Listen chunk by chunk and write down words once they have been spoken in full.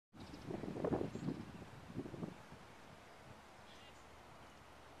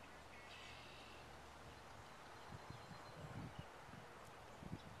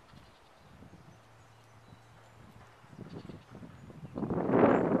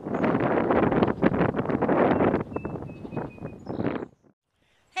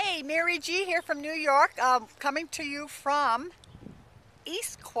Mary G here from New York, coming to you from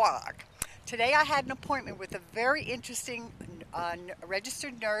East Quogue. Today I had an appointment with a very interesting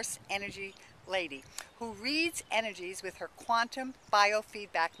registered nurse energy lady who reads energies with her quantum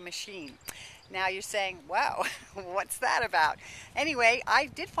biofeedback machine. Now you're saying, wow, what's that about? Anyway, I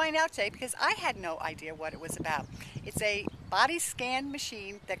did find out today because I had no idea what it was about. It's a body scan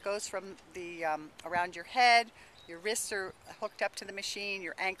machine that goes from the around your head. Your wrists are hooked up to the machine,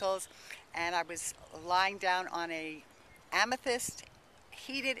 your ankles, and I was lying down on a amethyst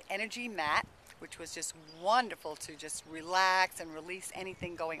heated energy mat, which was just wonderful to just relax and release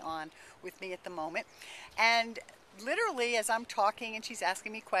anything going on with me at the moment. And literally, as I'm talking and she's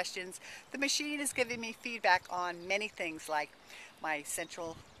asking me questions, the machine is giving me feedback on many things like my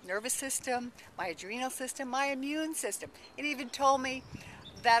central nervous system, my adrenal system, my immune system. It even told me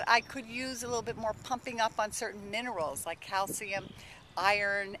that I could use a little bit more pumping up on certain minerals like calcium,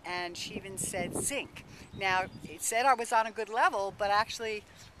 iron, and she even said zinc. Now, it said I was on a good level, but actually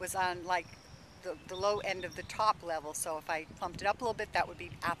was on like the low end of the top level. So if I pumped it up a little bit, that would be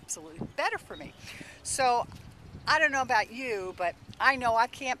absolutely better for me. So I don't know about you, but I know I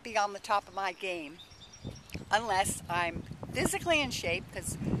can't be on the top of my game unless I'm physically in shape,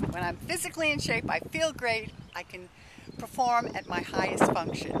 because when I'm physically in shape, I feel great. I can perform at my highest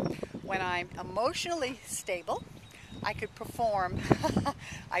function. When I'm emotionally stable, I could perform.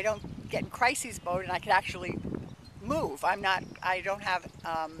 I don't get in crisis mode, and I can actually move. I don't have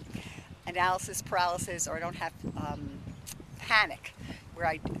analysis paralysis, or I don't have panic where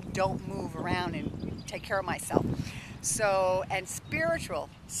I don't move around and take care of myself. So, and spiritual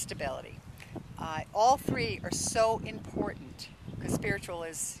stability. All three are so important, because spiritual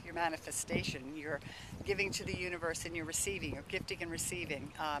is your manifestation. You're giving to the universe and you're receiving, you're gifting and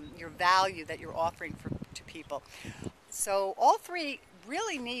receiving, your value that you're offering to people. So all three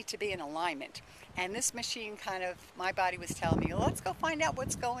really need to be in alignment. And this machine my body was telling me, let's go find out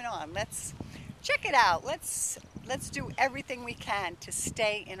what's going on. Let's check it out. Let's do everything we can to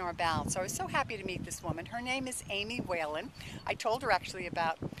stay in our balance. So I was so happy to meet this woman. Her name is Aimee Whalen. I told her actually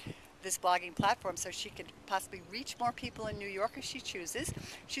about this blogging platform so she could possibly reach more people in New York if she chooses.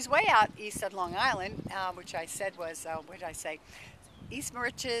 She's way out east of Long Island, which I said was, what did I say? East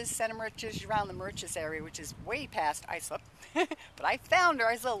Mauritius, Center Mauritius, around the Mauritius area, which is way past Islip. But I found her.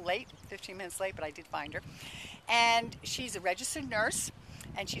 I was a little late, 15 minutes late, but I did find her. And she's a registered nurse,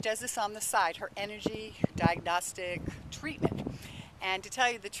 and she does this on the side, her energy diagnostic treatment. And to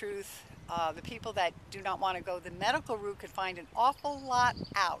tell you the truth, the people that do not want to go the medical route could find an awful lot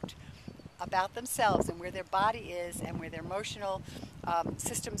out about themselves and where their body is and where their emotional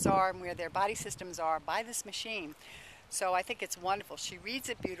systems are and where their body systems are by this machine. So I think it's wonderful. She reads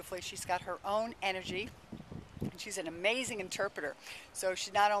it beautifully. She's got her own energy. And she's an amazing interpreter. So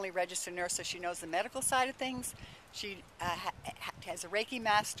she's not only a registered nurse, so she knows the medical side of things. She has a Reiki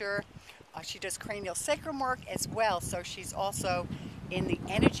master. She does cranial sacrum work as well. So she's also in the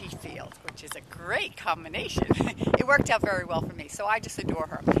energy field, which is a great combination. It worked out very well for me, so I just adore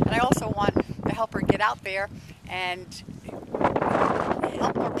her. And I also want to help her get out there and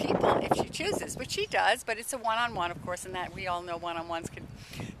help more people if she chooses, which she does, but it's a one-on-one, of course, and that we all know one-on-ones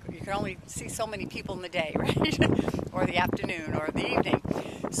you can only see so many people in the day, right? Or the afternoon or the evening.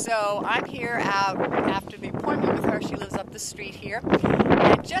 So I'm here out after the appointment with her. She lives up the street here,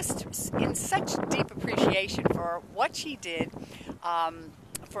 and just in such deep appreciation for what she did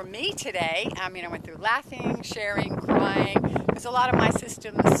for me today. I mean, I went through laughing, sharing, crying, because a lot of my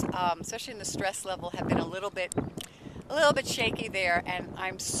systems, especially in the stress level, have been a little bit shaky there, and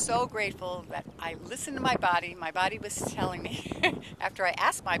I'm so grateful that I listened to my body. My body was telling me, after I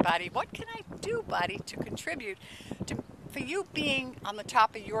asked my body, what can I do, body, to contribute for you being on the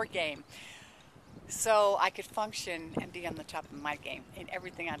top of your game, so I could function and be on the top of my game in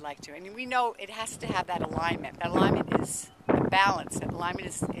everything I'd like to. And we know it has to have that alignment. That alignment is balance. That alignment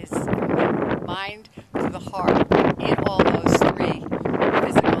is the mind to the heart in all those three,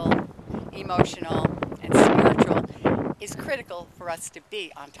 physical, emotional, and spiritual, is critical for us to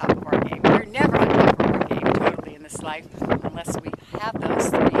be on top of our game. We're never on top of our game totally in this life unless we have those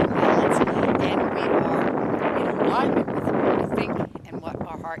three in balance and we are in alignment with what we think and what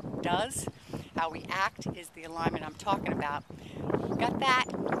our heart does. How we act is the alignment I'm talking about. Got that?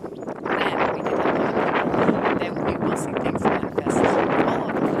 Then we can have then we will see things manifest all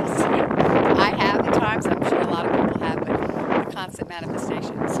over us. I have at times, I'm sure a lot of people have, but the constant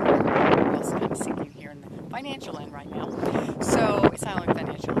manifestations we're also kind of seeking here in the financial end right now. So it's not only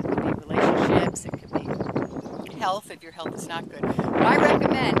financial, it could be relationships, it could be health if your health is not good. But I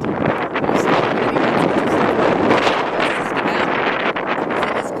recommend you see the video.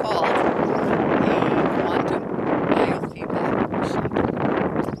 It is called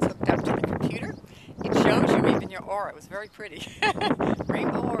pretty.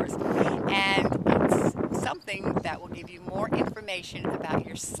 Rainbow horse. And it's something that will give you more information about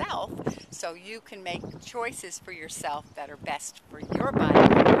yourself so you can make choices for yourself that are best for your body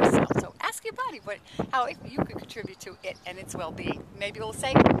and yourself. So ask your body how you could contribute to it and its well-being. Maybe it will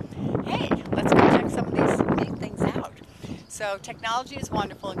say, hey, let's go check some of these neat things out. So technology is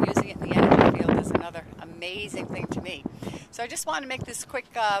wonderful, and using it in the energy field is another amazing thing to me. So I just want to make this quick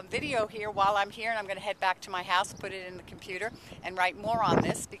video here while I'm here, and I'm going to head back to my house, put it in the computer, and write more on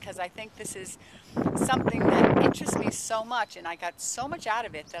this, because I think this is something that interests me so much, and I got so much out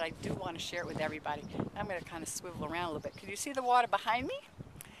of it that I do want to share it with everybody. I'm going to kind of swivel around a little bit. Can you see the water behind me?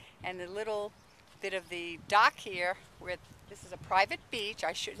 And the little bit of the dock here, where this is a private beach.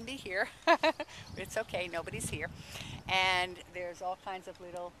 I shouldn't be here. But it's okay, nobody's here. And there's all kinds of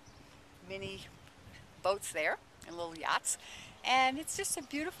little mini boats there and little yachts. And it's just a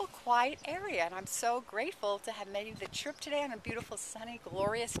beautiful, quiet area. And I'm so grateful to have made the trip today on a beautiful, sunny,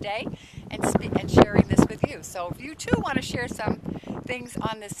 glorious day and sharing this with you. So if you too want to share some things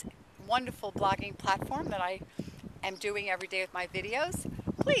on this wonderful blogging platform that I am doing every day with my videos,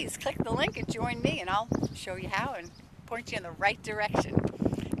 please click the link and join me, and I'll show you how and point you in the right direction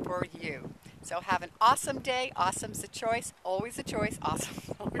for you. So have an awesome day. Awesome's a choice, always a choice.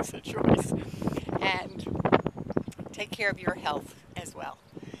 Awesome, always a choice. And take care of your health as well.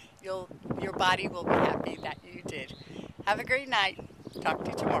 Your body will be happy that you did. Have a great night. Talk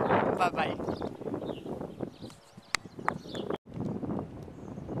to you tomorrow. Bye-bye.